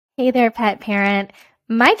Hey there, pet parent.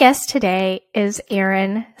 My guest today is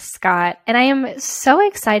Erin Scott, and I am so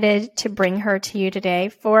excited to bring her to you today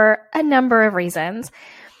for a number of reasons.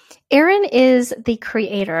 Erin is the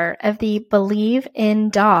creator of the Believe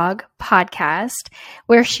in Dog podcast,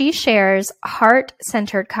 where she shares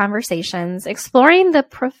heart-centered conversations exploring the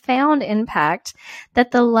profound impact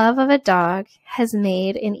that the love of a dog has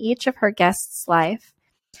made in each of her guests' life.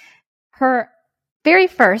 Her very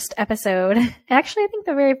first episode, actually I think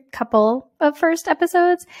the very couple of first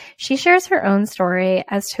episodes, she shares her own story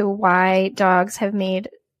as to why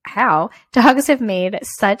how dogs have made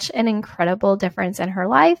such an incredible difference in her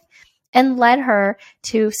life and led her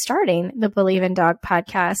to starting the Believe in Dog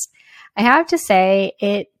podcast. I have to say,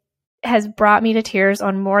 it has brought me to tears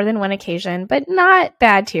on more than one occasion, but not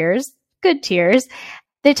bad tears, good tears.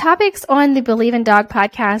 The topics on the Believe in Dog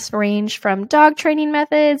podcast range from dog training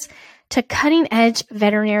methods to cutting-edge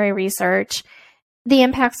veterinary research, the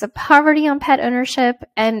impacts of poverty on pet ownership,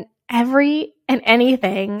 and every and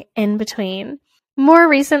anything in between. More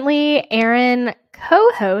recently, Erin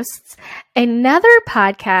co-hosts another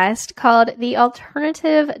podcast called the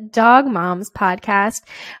Alternative Dog Moms podcast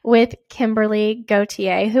with Kimberly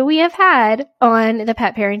Gauthier, who we have had on the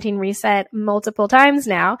Pet Parenting Reset multiple times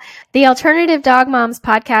now. The Alternative Dog Moms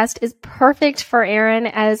podcast is perfect for Erin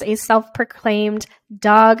as a self-proclaimed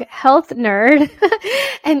dog health nerd,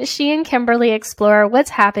 and she and Kimberly explore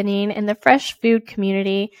what's happening in the fresh food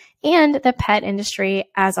community and the pet industry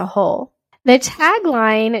as a whole. The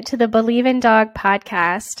tagline to the Believe in Dog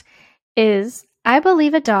podcast is, I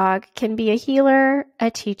believe a dog can be a healer, a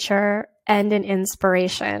teacher, and an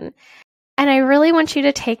inspiration. And I really want you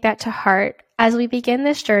to take that to heart as we begin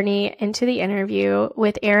this journey into the interview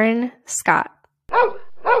with Erin Scott.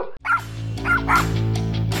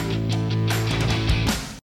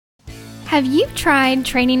 Have you tried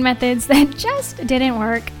training methods that just didn't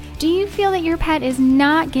work? Do you feel that your pet is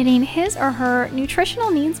not getting his or her nutritional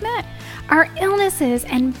needs met? Are illnesses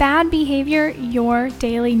and bad behavior your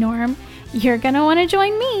daily norm? You're going to want to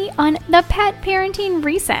join me on the Pet Parenting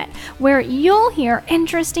Reset, where you'll hear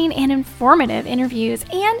interesting and informative interviews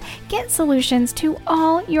and get solutions to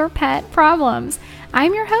all your pet problems.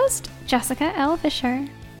 I'm your host, Jessica L. Fisher.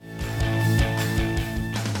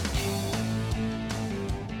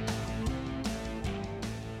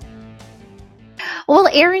 Well,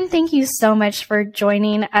 Erin, thank you so much for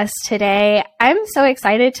joining us today. I'm so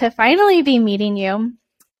excited to finally be meeting you.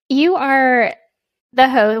 You are the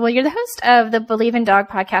host, you're the host of the Believe in Dog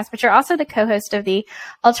podcast, but you're also the co-host of the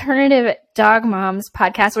Alternative Dog Moms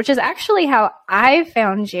podcast, which is actually how I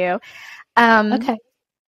found you. Okay.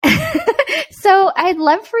 So I'd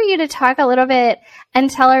love for you to talk a little bit and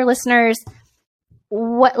tell our listeners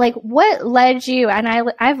what led you, and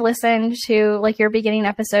I've listened to your beginning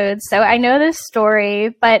episodes, so I know this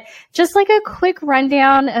story, but just a quick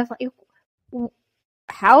rundown of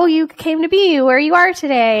how you came to be where you are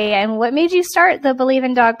today and what made you start the Believe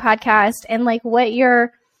in Dog podcast, and what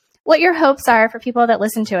your hopes are for people that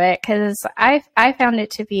listen to it, because I found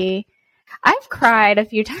it to be, I've cried a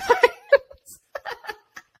few times.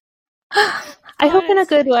 I hope in a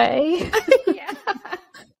good way. Yeah.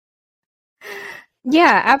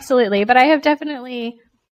 Yeah, absolutely. But I have definitely,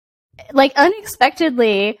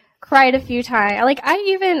 unexpectedly cried a few times.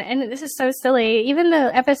 And this is so silly, even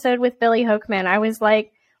the episode with Billy Hokeman, I was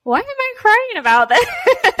like, why am I crying about this?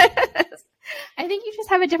 I think you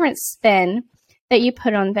just have a different spin that you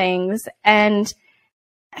put on things. And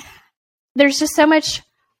there's just so much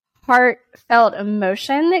heartfelt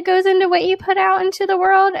emotion that goes into what you put out into the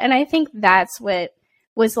world. And I think that's what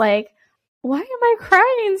was why am I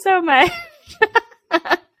crying so much?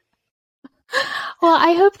 Well,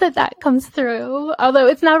 I hope that comes through, although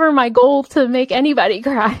it's never my goal to make anybody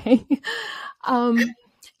cry.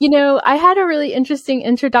 I had a really interesting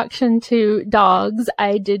introduction to dogs.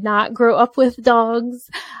 I did not grow up with dogs.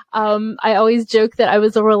 I always joke that I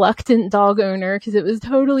was a reluctant dog owner because it was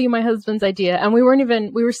totally my husband's idea. And we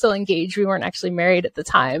were still engaged. We weren't actually married at the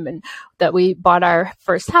time, and that we bought our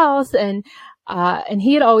first house, and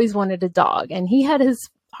he had always wanted a dog, and he had his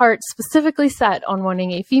heart specifically set on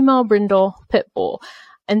wanting a female brindle pit bull.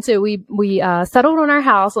 And so we settled on our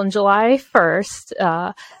house on July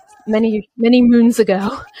 1st, many moons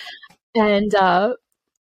ago. And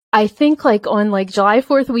I think on July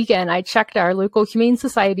 4th weekend, I checked our local Humane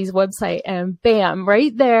Society's website, and bam,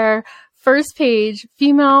 right there, first page,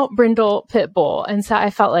 female brindle pit bull. And so I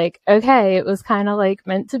felt okay, it was kind of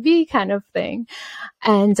meant to be kind of thing.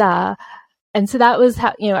 And so that was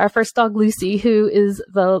how, our first dog, Lucy, who is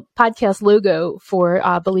the podcast logo for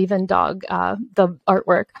Believe in Dog, the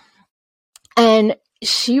artwork. And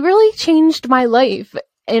she really changed my life.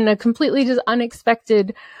 in a completely just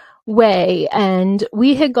unexpected way. And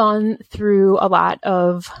we had gone through a lot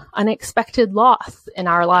of unexpected loss in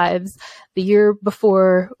our lives the year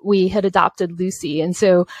before we had adopted Lucy. And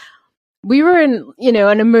so we were in,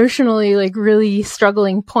 an emotionally like really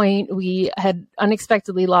struggling point. We had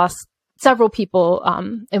unexpectedly lost several people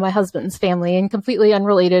in my husband's family in completely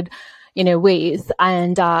unrelated, ways.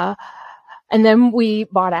 And then we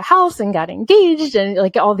bought a house and got engaged and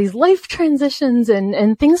like all these life transitions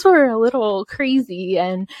and things were a little crazy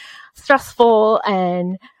and stressful.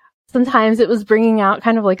 And sometimes it was bringing out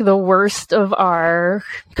kind of like the worst of our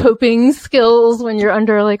coping skills when you're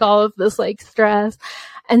under like all of this like stress.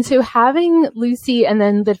 And so having Lucy, and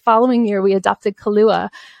then the following year we adopted Kahlua,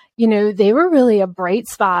 they were really a bright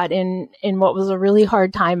spot in what was a really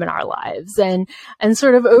hard time in our lives. And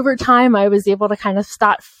sort of over time, I was able to kind of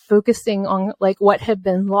start focusing on like what had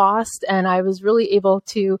been lost. And I was really able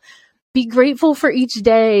to be grateful for each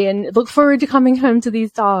day and look forward to coming home to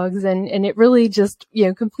these dogs. And it really just,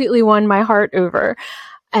 completely won my heart over.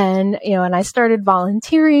 And, and I started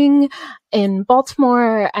volunteering in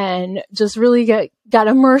Baltimore and just really got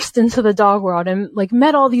immersed into the dog world and like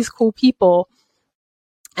met all these cool people.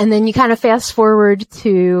 And then you kind of fast forward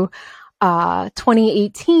to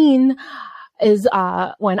 2018 is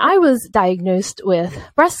when I was diagnosed with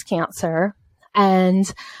breast cancer. And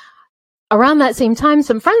around that same time,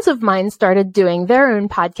 some friends of mine started doing their own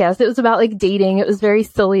podcast. It was about like dating. It was very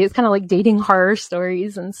silly. It's kind of like dating horror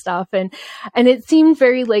stories and stuff. And it seemed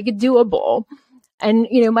very like doable. And,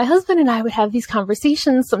 my husband and I would have these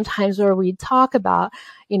conversations sometimes where we'd talk about,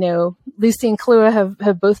 Lucy and Kahlua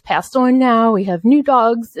have both passed on now. We have new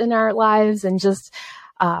dogs in our lives and just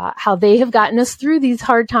how they have gotten us through these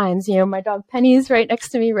hard times. My dog Penny is right next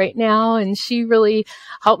to me right now, and she really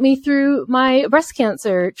helped me through my breast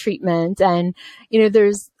cancer treatment. And,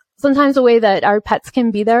 there's sometimes a way that our pets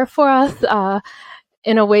can be there for us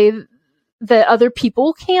in a way that other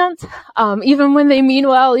people can't, even when they mean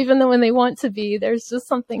well, even though when they want to be. There's just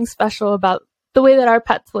something special about the way that our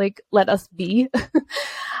pets like let us be.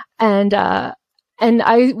 And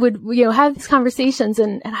I would, have these conversations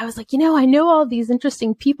and I was like, I know all these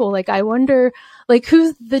interesting people. Like, I wonder, like,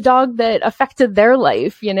 who's the dog that affected their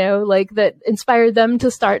life, like that inspired them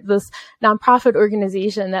to start this nonprofit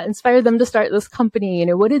organization, that inspired them to start this company.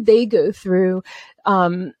 What did they go through,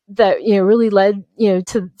 that, really led,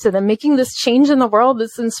 to them making this change in the world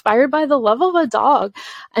that's inspired by the love of a dog.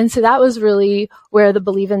 And so that was really where the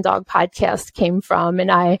Believe in Dog podcast came from.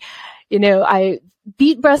 And I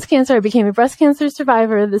beat breast cancer. I became a breast cancer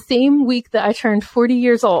survivor the same week that I turned 40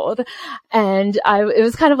 years old. And it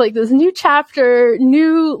was kind of like this new chapter,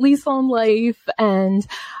 new lease on life. And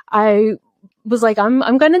I was like,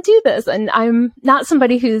 I'm going to do this. And I'm not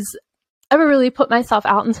somebody who's ever really put myself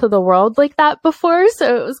out into the world like that before.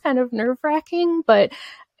 So it was kind of nerve wracking, but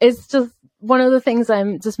it's just one of the things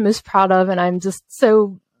I'm just most proud of. And I'm just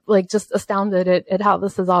so like just astounded at how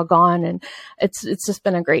this has all gone. And it's just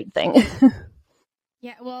been a great thing.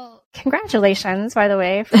 Yeah, well, congratulations, by the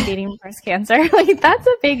way, for beating breast cancer. Like, that's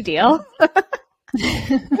a big deal.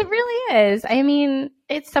 It really is. I mean,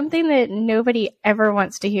 it's something that nobody ever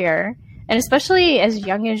wants to hear, and especially as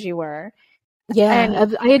young as you were. Yeah,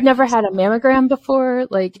 and I had never had a mammogram before.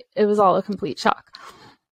 Like, it was all a complete shock.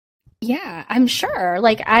 Yeah, I'm sure.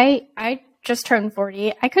 Like, I just turned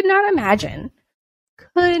 40. I could not imagine.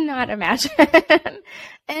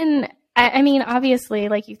 And I mean, obviously,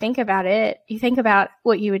 like you think about it, you think about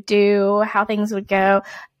what you would do, how things would go.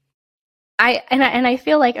 I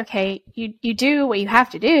feel like, okay, you do what you have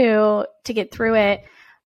to do to get through it,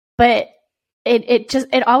 but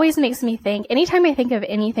it always makes me think, anytime I think of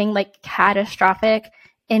anything like catastrophic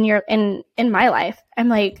in my life, I'm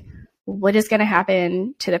like, what is going to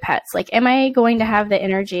happen to the pets? Like, am I going to have the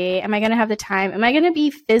energy? Am I going to have the time? Am I going to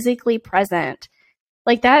be physically present?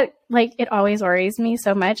 Like that, like it always worries me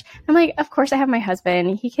so much. I'm like, of course I have my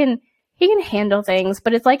husband. He can handle things,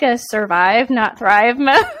 but it's like a survive, not thrive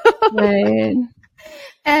mode. Right.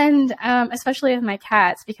 And especially with my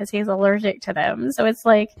cats, because he's allergic to them. So it's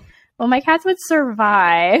like, well, my cats would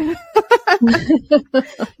survive,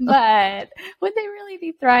 but would they really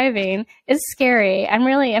be thriving is scary. I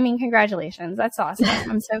mean, congratulations. That's awesome.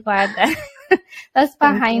 I'm so glad that that's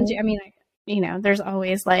behind you. I mean, there's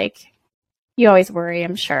always like, you always worry,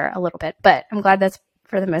 I'm sure, a little bit, but I'm glad that's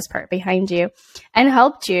for the most part behind you and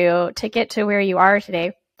helped you to get to where you are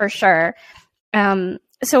today, for sure.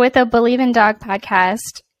 So with the Believe in Dog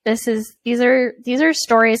podcast, these are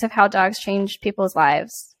stories of how dogs change people's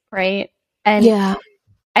lives, right? And yeah,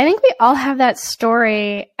 I think we all have that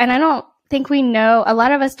story, and I don't think we know. A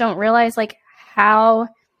lot of us don't realize like how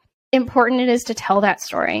important it is to tell that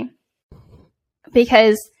story,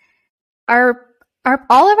 because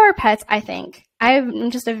all of our pets, I think,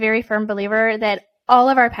 I'm just a very firm believer that all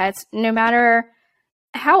of our pets, no matter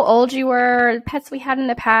how old you were, pets we had in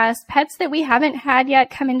the past, pets that we haven't had yet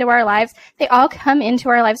come into our lives, they all come into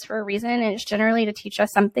our lives for a reason, and it's generally to teach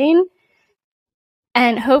us something.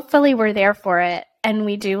 And hopefully we're there for it, and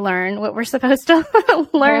we do learn what we're supposed to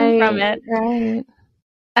learn from it. Right.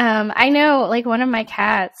 I know, like, one of my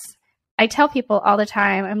cats, I tell people all the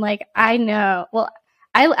time, I'm like, I know, well,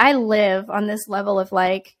 I live on this level of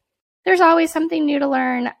like, there's always something new to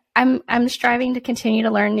learn. I'm striving to continue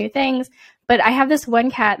to learn new things, but I have this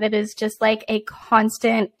one cat that is just like a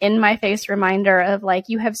constant in my face reminder of like,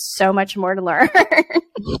 you have so much more to learn.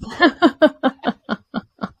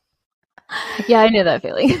 Yeah, I know that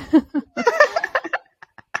feeling.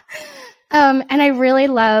 And I really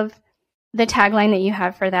love the tagline that you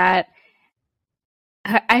have for that.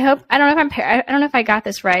 I hope, I don't know if I got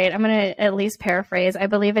this right. I'm going to at least paraphrase. I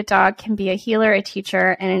believe a dog can be a healer, a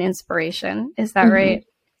teacher, and an inspiration. Is that right?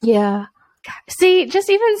 Yeah. See, just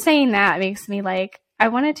even saying that makes me like, I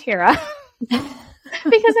want to tear up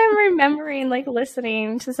because I'm remembering like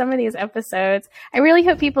listening to some of these episodes. I really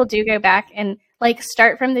hope people do go back and like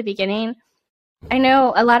start from the beginning. I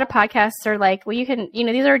know a lot of podcasts are like, well, you can,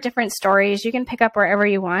 these are different stories. You can pick up wherever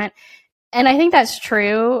you want. And I think that's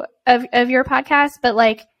true of your podcast, but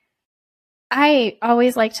like, I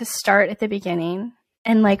always like to start at the beginning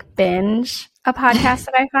and like binge a podcast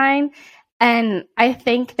that I find. And I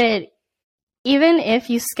think that even if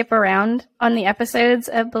you skip around on the episodes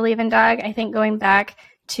of Believe in Dog, I think going back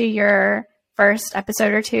to your first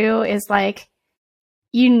episode or two is like,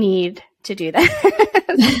 you need to do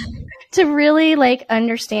that to really like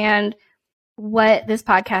understand what this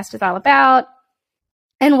podcast is all about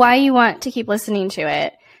and why you want to keep listening to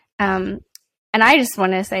it. And I just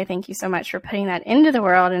want to say thank you so much for putting that into the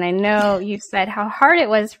world. And I know you said how hard it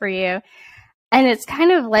was for you. And it's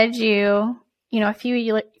kind of led you, a few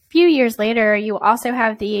years later, you also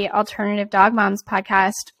have the Alternative Dog Moms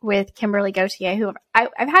podcast with Kimberly Gauthier, who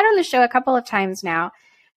I've had on the show a couple of times now.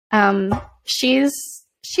 She's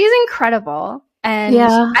incredible. And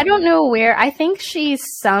yeah. I don't know where. I think she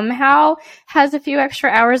somehow has a few extra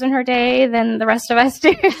hours in her day than the rest of us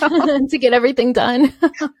do to get everything done.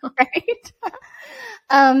 Right.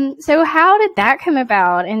 So how did that come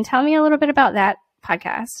about? And tell me a little bit about that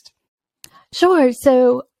podcast. Sure.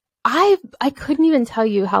 So I couldn't even tell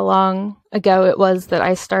you how long ago it was that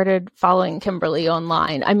I started following Kimberly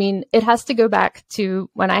online. I mean, it has to go back to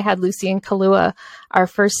when I had Lucy and Kahlua, our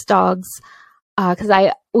first dogs,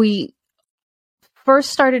 because we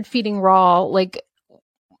first started feeding raw, like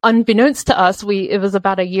unbeknownst to us, it was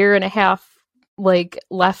about a year and a half like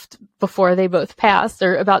left before they both passed,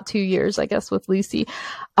 or about 2 years, I guess, with Lucy.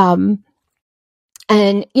 And,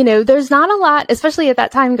 there's not a lot, especially at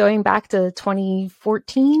that time, going back to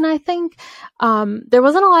 2014, I think, there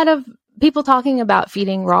wasn't a lot of people talking about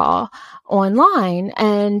feeding raw online.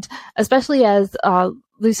 And especially as,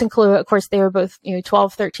 Lucy and Kahlua, of course, they were both,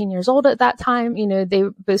 12, 13 years old at that time. They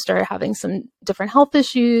both started having some different health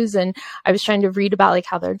issues. And I was trying to read about like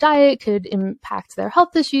how their diet could impact their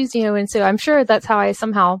health issues, and so I'm sure that's how I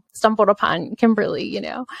somehow stumbled upon Kimberly,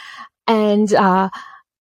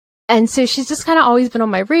 And so she's just kind of always been on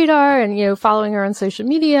my radar, and, following her on social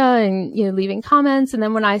media and, leaving comments. And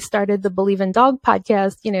then when I started the Believe in Dog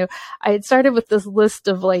podcast, I had started with this list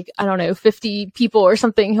of like, I don't know, 50 people or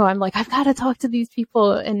something who I'm like, I've got to talk to these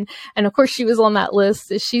people. And of course she was on that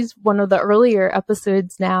list. She's one of the earlier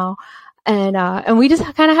episodes now. And we just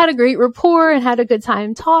kind of had a great rapport and had a good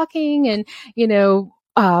time talking and,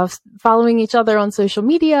 following each other on social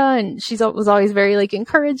media. And she was always very like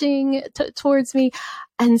encouraging towards me.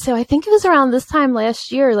 And so I think it was around this time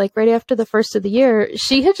last year, like right after the first of the year,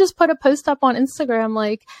 she had just put a post up on Instagram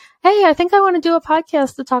like, hey, I think I want to do a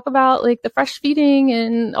podcast to talk about like the fresh feeding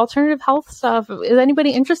and alternative health stuff. Is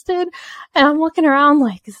anybody interested? And I'm looking around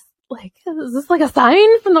like, is this like a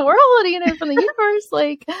sign from the world, from the universe?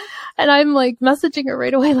 Like, and I'm like messaging her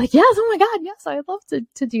right away, like, yes, oh my God, yes, I'd love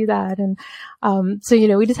to do that. And, so,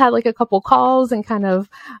 we just had like a couple calls and kind of,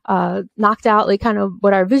 knocked out like kind of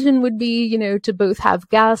what our vision would be, to both have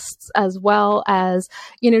guests as well as,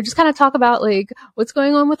 just kind of talk about like what's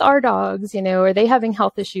going on with our dogs, are they having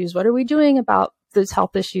health issues? What are we doing about those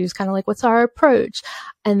health issues? Kind of like, what's our approach?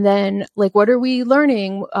 And then like, what are we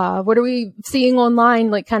learning? What are we seeing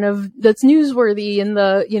online? Like kind of that's newsworthy in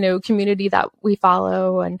the, community that we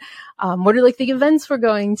follow. And, what are like the events we're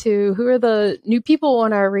going to? Who are the new people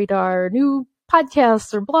on our radar, new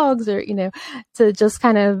podcasts or blogs or, to just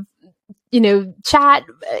kind of chat,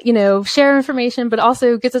 share information, but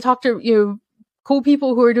also get to talk to, cool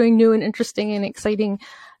people who are doing new and interesting and exciting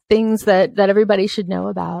things that everybody should know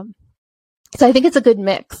about. So I think it's a good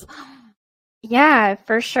mix. Yeah,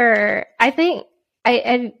 for sure. I think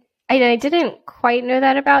I didn't quite know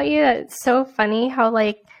that about you. It's so funny how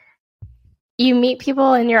like you meet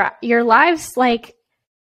people and your lives like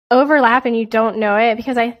overlap and you don't know it,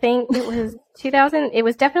 because I think it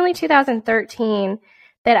was definitely 2013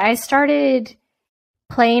 that I started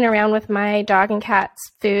playing around with my dog and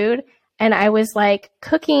cat's food, and I was like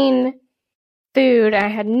cooking food. I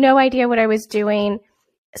had no idea what I was doing.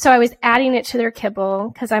 So I was adding it to their kibble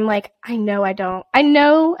because I'm like, I know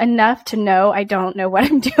enough to know I don't know what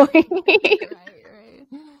I'm doing. Right.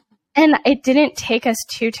 And it didn't take us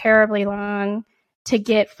too terribly long to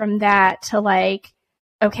get from that to like,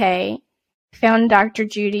 okay, found Dr.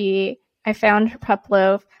 Judy, I found her pup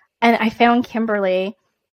loaf, and I found Kimberly,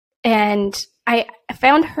 and I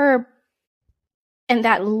found her, and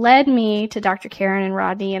that led me to Dr. Karen and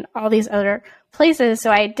Rodney and all these other places. So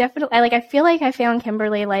I feel like I found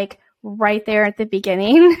Kimberly like right there at the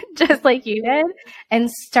beginning, just like you did, and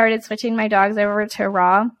started switching my dogs over to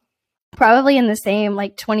raw, probably in the same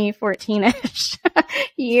like 2014-ish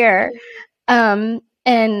year.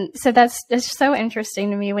 And so that's so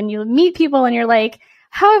interesting to me when you meet people and you're like,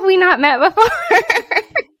 how have we not met before?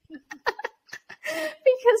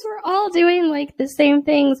 Because we're all doing like the same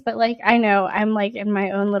things, but like I know I'm like in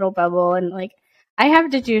my own little bubble, and like I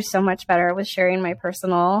have to do so much better with sharing my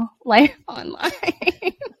personal life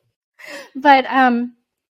online. But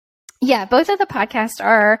yeah, both of the podcasts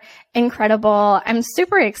are incredible. I'm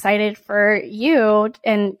super excited for you,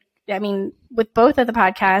 and I mean with both of the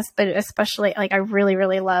podcasts, but especially like I really,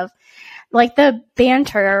 really love like the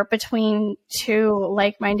banter between two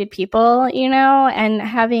like-minded people, and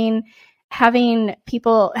having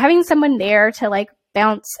someone there to like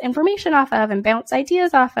bounce information off of and bounce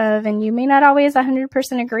ideas off of, and you may not always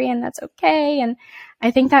 100% agree, and that's okay. And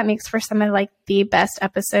I think that makes for some of like the best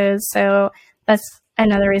episodes. So that's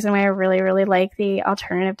another reason why I really, really like the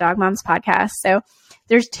Alternative Dog Moms podcast. So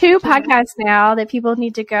there's 2 podcasts now that people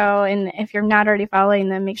need to go, and if you're not already following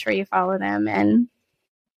them, make sure you follow them. And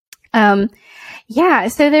yeah,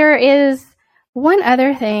 so there is one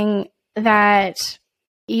other thing that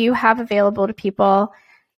you have available to people,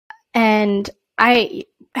 and I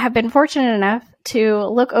have been fortunate enough to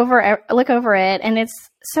look over it, and it's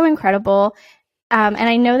so incredible. And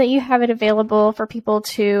I know that you have it available for people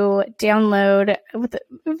to download with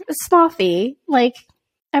a small fee. Like,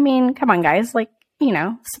 I mean, come on, guys, like,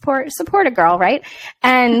 support a girl, right?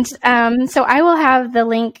 And so I will have the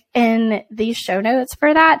link in the show notes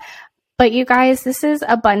for that. But you guys, this is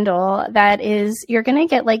a bundle that you're going to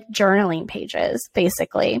get like journaling pages,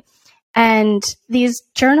 basically. And these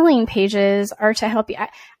journaling pages are to help you.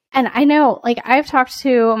 And I know, like, I've talked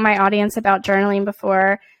to my audience about journaling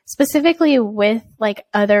before, specifically with like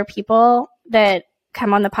other people that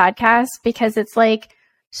come on the podcast, because it's like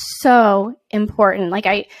so important. Like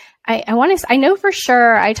I know for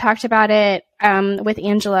sure I talked about it with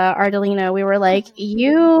Angela Ardolino. We were like,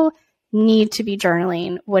 you need to be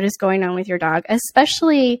journaling what is going on with your dog,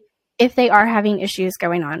 especially if they are having issues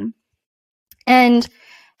going on. And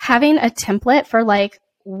having a template for like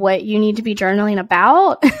what you need to be journaling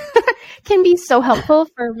about can be so helpful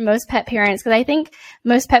for most pet parents. Because I think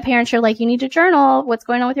most pet parents are like, you need to journal what's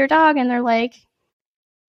going on with your dog. And they're like,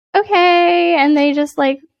 okay. And they just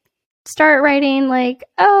like start writing like,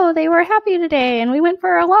 oh, they were happy today and we went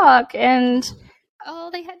for a walk, and oh,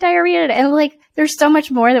 they had diarrhea today. And like, there's so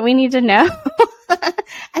much more that we need to know.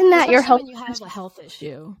 And that your health, when you have a health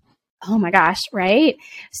issue. Oh my gosh, right?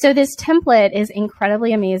 So this template is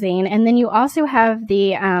incredibly amazing. And then you also have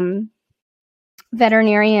the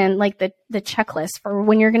veterinarian, like the checklist for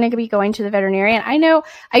when you're going to be going to the veterinarian. I know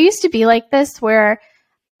I used to be like this, where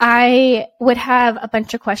I would have a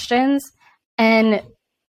bunch of questions, and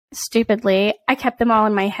stupidly, I kept them all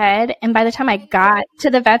in my head. And by the time I got to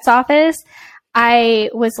the vet's office, I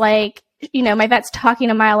was like, my vet's talking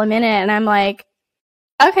a mile a minute, and I'm like,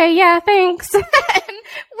 okay, yeah, thanks. And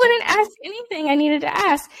wouldn't ask anything I needed to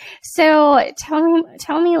ask. So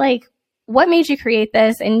tell me like, what made you create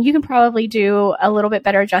this? And you can probably do a little bit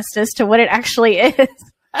better justice to what it actually is.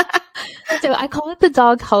 So I call it the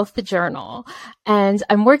Dog Health Journal, and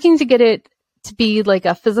I'm working to get it to be like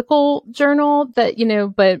a physical journal that,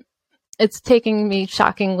 but it's taking me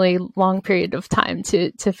shockingly long period of time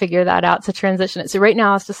to figure that out, to transition it. So right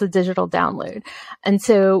now it's just a digital download. And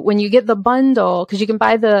so when you get the bundle, because you can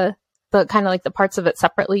buy the kind of like the parts of it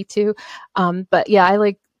separately too. But yeah,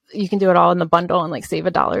 you can do it all in the bundle and like save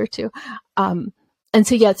 $1 or $2. And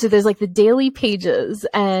so, yeah, so there's like the daily pages,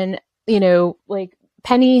 and, like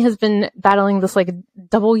Penny has been battling this like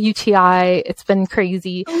double UTI. It's been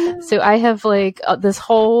crazy. So I have like this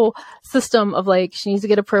whole system of like, she needs to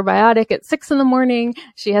get a probiotic at 6 a.m.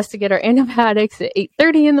 She has to get her antibiotics at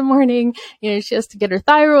 8:30 in the morning. She has to get her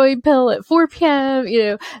thyroid pill at 4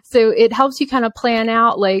 p.m. So it helps you kind of plan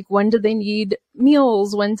out like, when do they need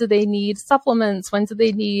meals? When do they need supplements? When do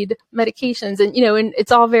they need medications? And, and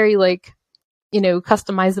it's all very like,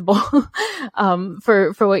 customizable,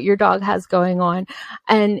 for what your dog has going on.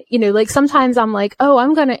 And, like sometimes I'm like, oh,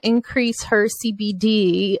 I'm going to increase her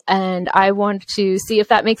CBD and I want to see if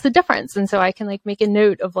that makes a difference. And so I can like make a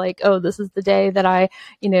note of like, oh, this is the day that I,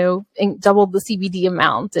 doubled the CBD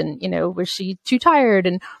amount, and, was she too tired?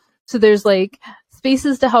 And so there's like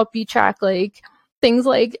spaces to help you track like things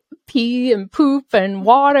like pee and poop and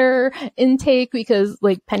water intake, because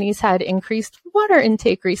like Penny's had increased water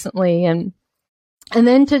intake recently. And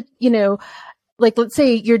then to, like, let's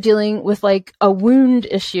say you're dealing with like a wound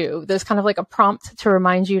issue. There's kind of like a prompt to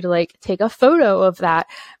remind you to like take a photo of that,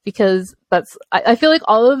 because I feel like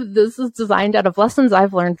all of this is designed out of lessons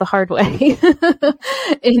I've learned the hard way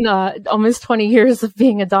in almost 20 years of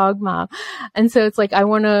being a dog mom. And so it's like, I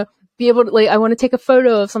want to be able to I want to take a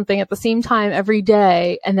photo of something at the same time every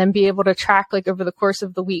day, and then be able to track like over the course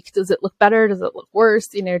of the week. Does it look better? Does it look worse?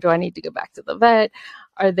 Do I need to go back to the vet?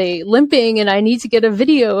 Are they limping? And I need to get a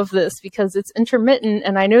video of this because it's intermittent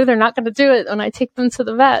and I know they're not going to do it when I take them to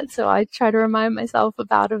the vet. So I try to remind myself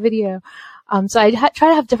about a video. So I try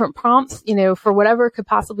to have different prompts, for whatever could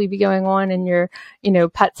possibly be going on in your,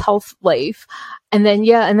 pet's health life. And then,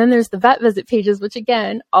 and then there's the vet visit pages, which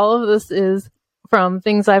again, all of this is from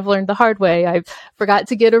things I've learned the hard way. I forgot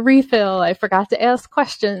to get a refill. I forgot to ask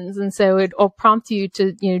questions. And so it'll prompt you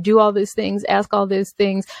to, do all those things, ask all those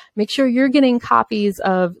things, make sure you're getting copies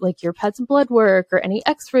of like your pet's blood work or any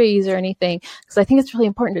x-rays or anything. Cause I think it's really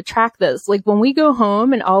important to track this. Like when we go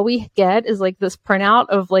home and all we get is like this printout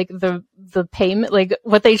of like the payment, like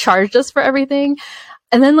what they charged us for everything.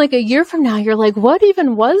 And then like a year from now, you're like, what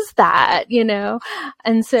even was that?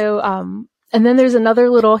 And so, and then there's another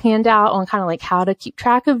little handout on kind of like how to keep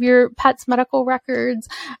track of your pet's medical records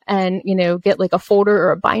and, get like a folder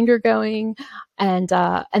or a binder going. And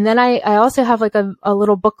then I also have like a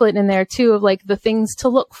little booklet in there too of like the things to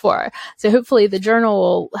look for. So hopefully the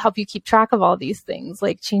journal will help you keep track of all these things,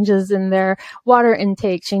 like changes in their water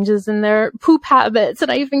intake, changes in their poop habits.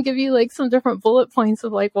 And I even give you like some different bullet points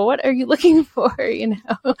of like, well, what are you looking for? And,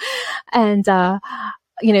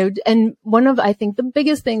 and one of, I think the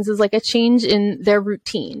biggest things is like a change in their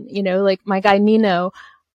routine, like my guy Nino,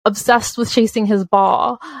 obsessed with chasing his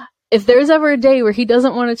ball. If there's ever a day where he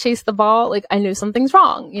doesn't want to chase the ball, like I know something's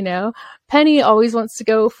wrong, Penny always wants to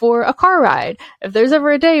go for a car ride. If there's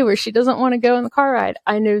ever a day where she doesn't want to go on the car ride,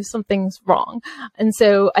 I know something's wrong. And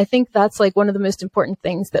so I think that's like one of the most important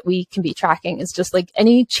things that we can be tracking is just like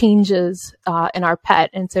any changes in our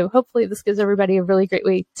pet. And so hopefully this gives everybody a really great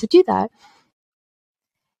way to do that.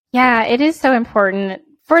 Yeah, it is so important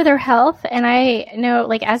for their health. And I know,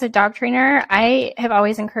 like, as a dog trainer, I have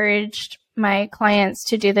always encouraged my clients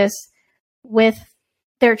to do this with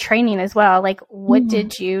their training as well. Like, what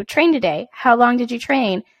did you train today? How long did you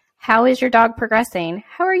train? How is your dog progressing?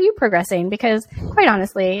 How are you progressing? Because quite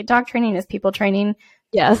honestly, dog training is people training.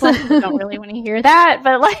 Yes. I don't really want to hear that,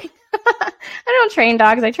 but like, I don't train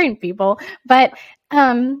dogs. I train people. But,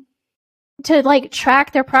 to like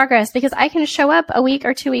track their progress, because I can show up a week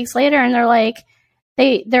or 2 weeks later and they're like,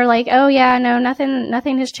 oh yeah, no,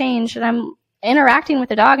 nothing has changed. And I'm interacting with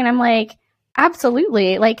the dog and I'm like,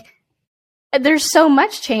 absolutely. Like there's so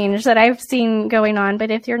much change that I've seen going on. But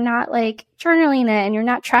if you're not like journaling it and you're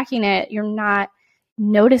not tracking it, you're not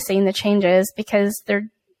noticing the changes because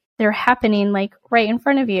they're happening like right in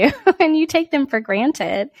front of you and you take them for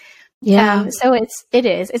granted. Yeah. So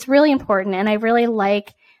it's really important. And I really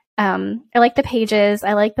like, I like the pages.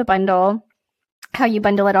 I like the bundle, how you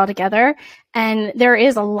bundle it all together. And there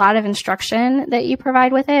is a lot of instruction that you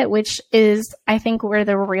provide with it, which is, I think, where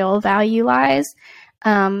the real value lies.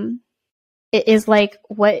 It is like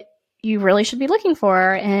what you really should be looking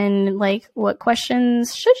for and like what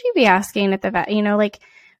questions should you be asking at the vet, like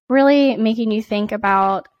really making you think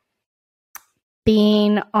about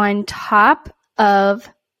being on top of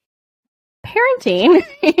parenting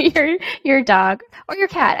your dog or your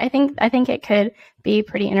cat. I think it could be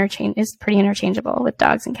pretty interchangeable with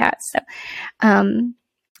dogs and cats. So,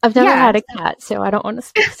 I've never had a cat, so I don't want to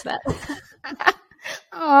speak to that.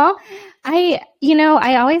 Oh, I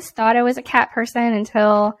always thought I was a cat person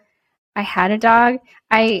until I had a dog.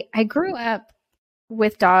 I grew up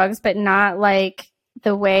with dogs, but not like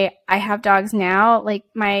the way I have dogs now. Like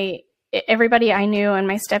everybody I knew and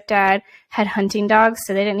my stepdad had hunting dogs,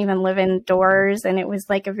 so they didn't even live indoors. And it was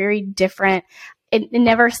like a very different, it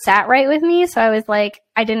never sat right with me. So I was like,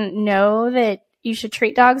 I didn't know that you should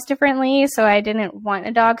treat dogs differently. So I didn't want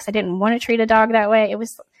a dog because I didn't want to treat a dog that way. It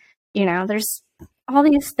was, there's all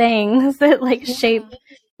these things that like shape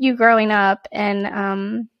you growing up.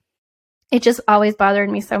 And, it just always bothered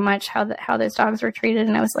me so much how those dogs were treated.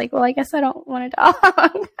 And I was like, well, I guess I don't want a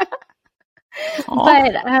dog.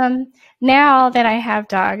 But now that I have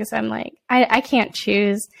dogs, I'm like, I can't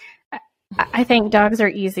choose. I think dogs are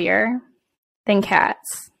easier than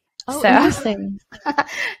cats. Oh, so interesting.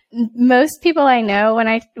 Most people I know, when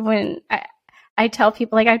I tell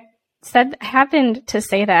people, like I happened to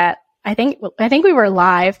say that, I think we were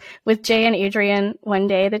live with Jay and Adrian one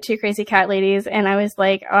day, the two crazy cat ladies, and I was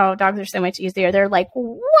like, oh, dogs are so much easier. They're like,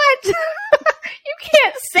 what? You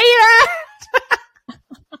can't say that. I'm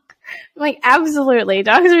like, absolutely.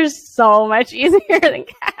 Dogs are so much easier than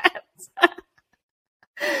cats.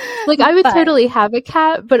 Like, I would totally have a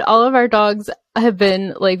cat, but all of our dogs have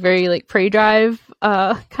been like very like prey drive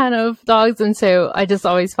kind of dogs, and so I just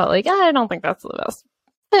always felt like I don't think that's the best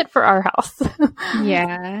fit for our house.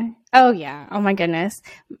 Yeah. Oh yeah. Oh my goodness.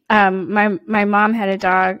 My mom had a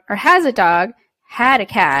dog, or has a dog, had a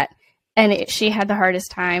cat, and she had the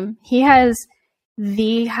hardest time. He has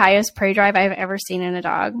the highest prey drive I've ever seen in a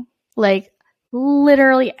dog, like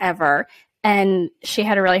literally ever. And she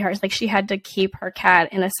had a really hard, like she had to keep her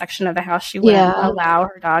cat in a section of the house she wouldn't allow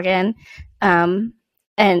her dog in. And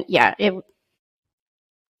yeah,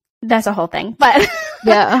 that's a whole thing, but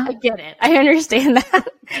yeah, I get it. I understand that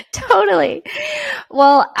totally.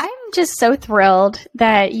 Well, I'm just so thrilled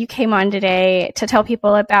that you came on today to tell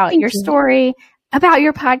people about your story, about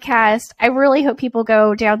your podcast. I really hope people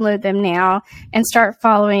go download them now and start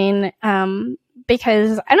following,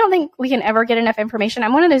 because I don't think we can ever get enough information.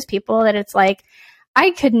 I'm one of those people that it's like,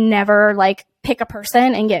 I could never like pick a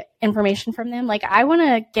person and get information from them. Like I want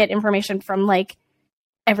to get information from like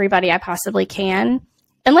everybody I possibly can.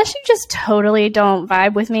 Unless you just totally don't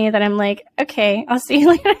vibe with me, then I'm like, okay, I'll see you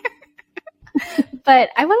later. But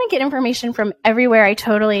I want to get information from everywhere I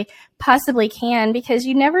totally possibly can, because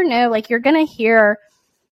you never know, like you're going to hear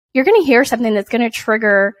something that's going to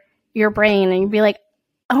trigger your brain and you'll be like,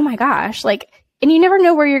 oh my gosh, like, and you never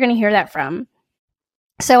know where you're going to hear that from.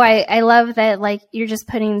 So I love that, like, you're just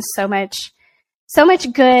putting so much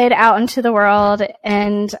good out into the world.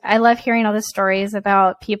 And I love hearing all the stories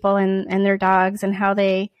about people and their dogs and how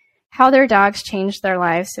their dogs changed their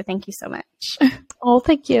lives. So thank you so much. Oh,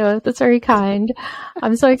 thank you. That's very kind.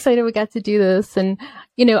 I'm so excited we got to do this. And,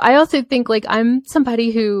 I also think like I'm somebody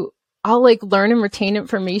who I'll like learn and retain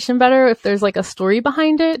information better if there's like a story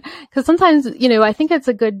behind it. Cause sometimes, I think it's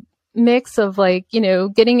a good mix of like,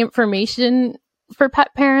 getting information for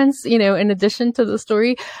pet parents, in addition to the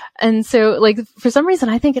story. And so like, for some reason,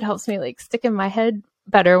 I think it helps me like stick in my head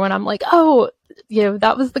better when I'm like, oh,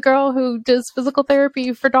 that was the girl who does physical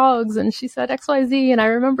therapy for dogs and she said XYZ and I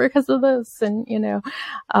remember because of this. And,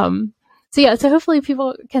 so hopefully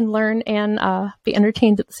people can learn and be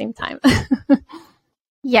entertained at the same time.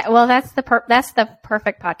 Yeah. Well, that's the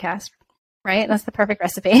perfect podcast, right? That's the perfect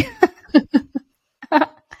recipe.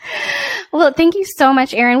 Well, thank you so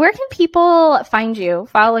much, Erin. Where can people find you,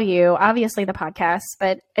 follow you? Obviously the podcast,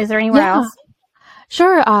 but is there anywhere else?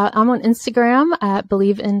 Sure. I'm on Instagram at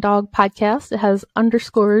Believe in Dog Podcast. It has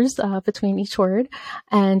underscores between each word.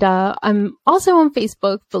 And I'm also on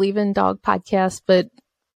Facebook, Believe in Dog Podcast, but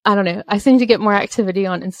I don't know. I seem to get more activity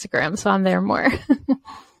on Instagram, so I'm there more.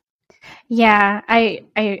 Yeah, I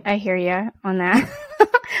hear you on that.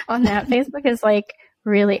 On that. Facebook is like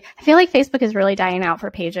really, I feel like Facebook is really dying out for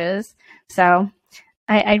pages. So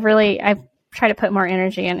I try to put more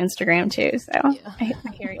energy on Instagram too. So yeah. I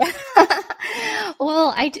hear you.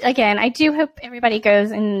 Well, I do hope everybody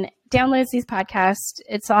goes and downloads these podcasts.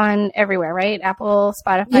 It's on everywhere, right? Apple,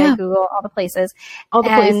 Spotify, Google, all the places. All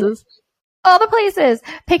the places.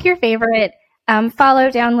 Pick your favorite. Follow,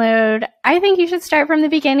 download. I think you should start from the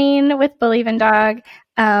beginning with Believe in Dog,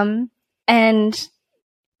 and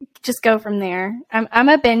just go from there. I'm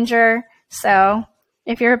a binger, so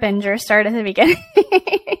if you're a binger, start at the beginning.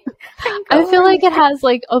 I feel like it has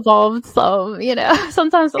like evolved some,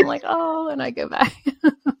 sometimes I'm like, oh, and I go back.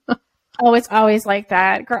 Oh, it's always like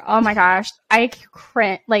that. Girl, oh my gosh. I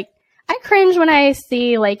cringe when I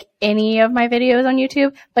see like any of my videos on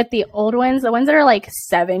YouTube, but the old ones, the ones that are like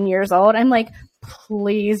 7 years old, I'm like,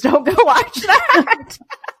 please don't go watch that.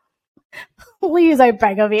 Please, I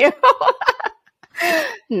beg of you.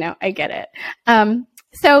 No, I get it.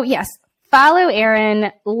 So yes, follow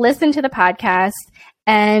Erin, listen to the podcast,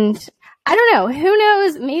 And I don't know, who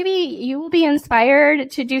knows, maybe you will be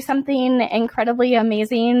inspired to do something incredibly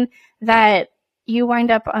amazing that you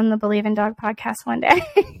wind up on the Believe in Dog podcast one day.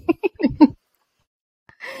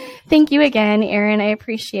 Thank you again, Erin. I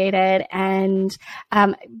appreciate it. And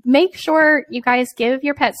make sure you guys give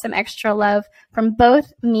your pets some extra love from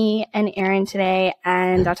both me and Erin today.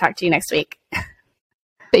 And I'll talk to you next week.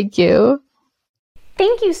 Thank you.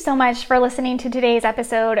 Thank you so much for listening to today's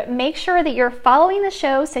episode. Make sure that you're following the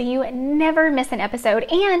show so you never miss an episode.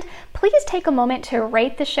 And please take a moment to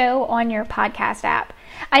rate the show on your podcast app.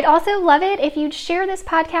 I'd also love it if you'd share this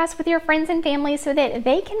podcast with your friends and family so that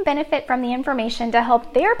they can benefit from the information to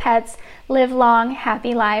help their pets live long,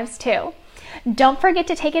 happy lives too. Don't forget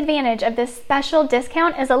to take advantage of this special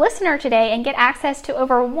discount as a listener today and get access to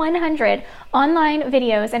over 100 online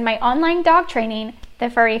videos and my online dog training, The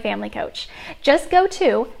Furry Family Coach. Just go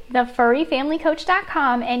to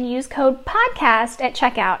thefurryfamilycoach.com and use code PODCAST at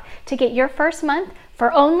checkout to get your first month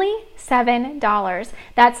for only $7.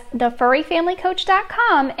 That's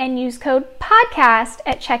thefurryfamilycoach.com and use code PODCAST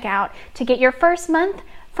at checkout to get your first month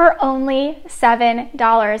for only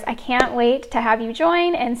 $7. I can't wait to have you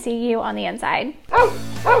join and see you on the inside.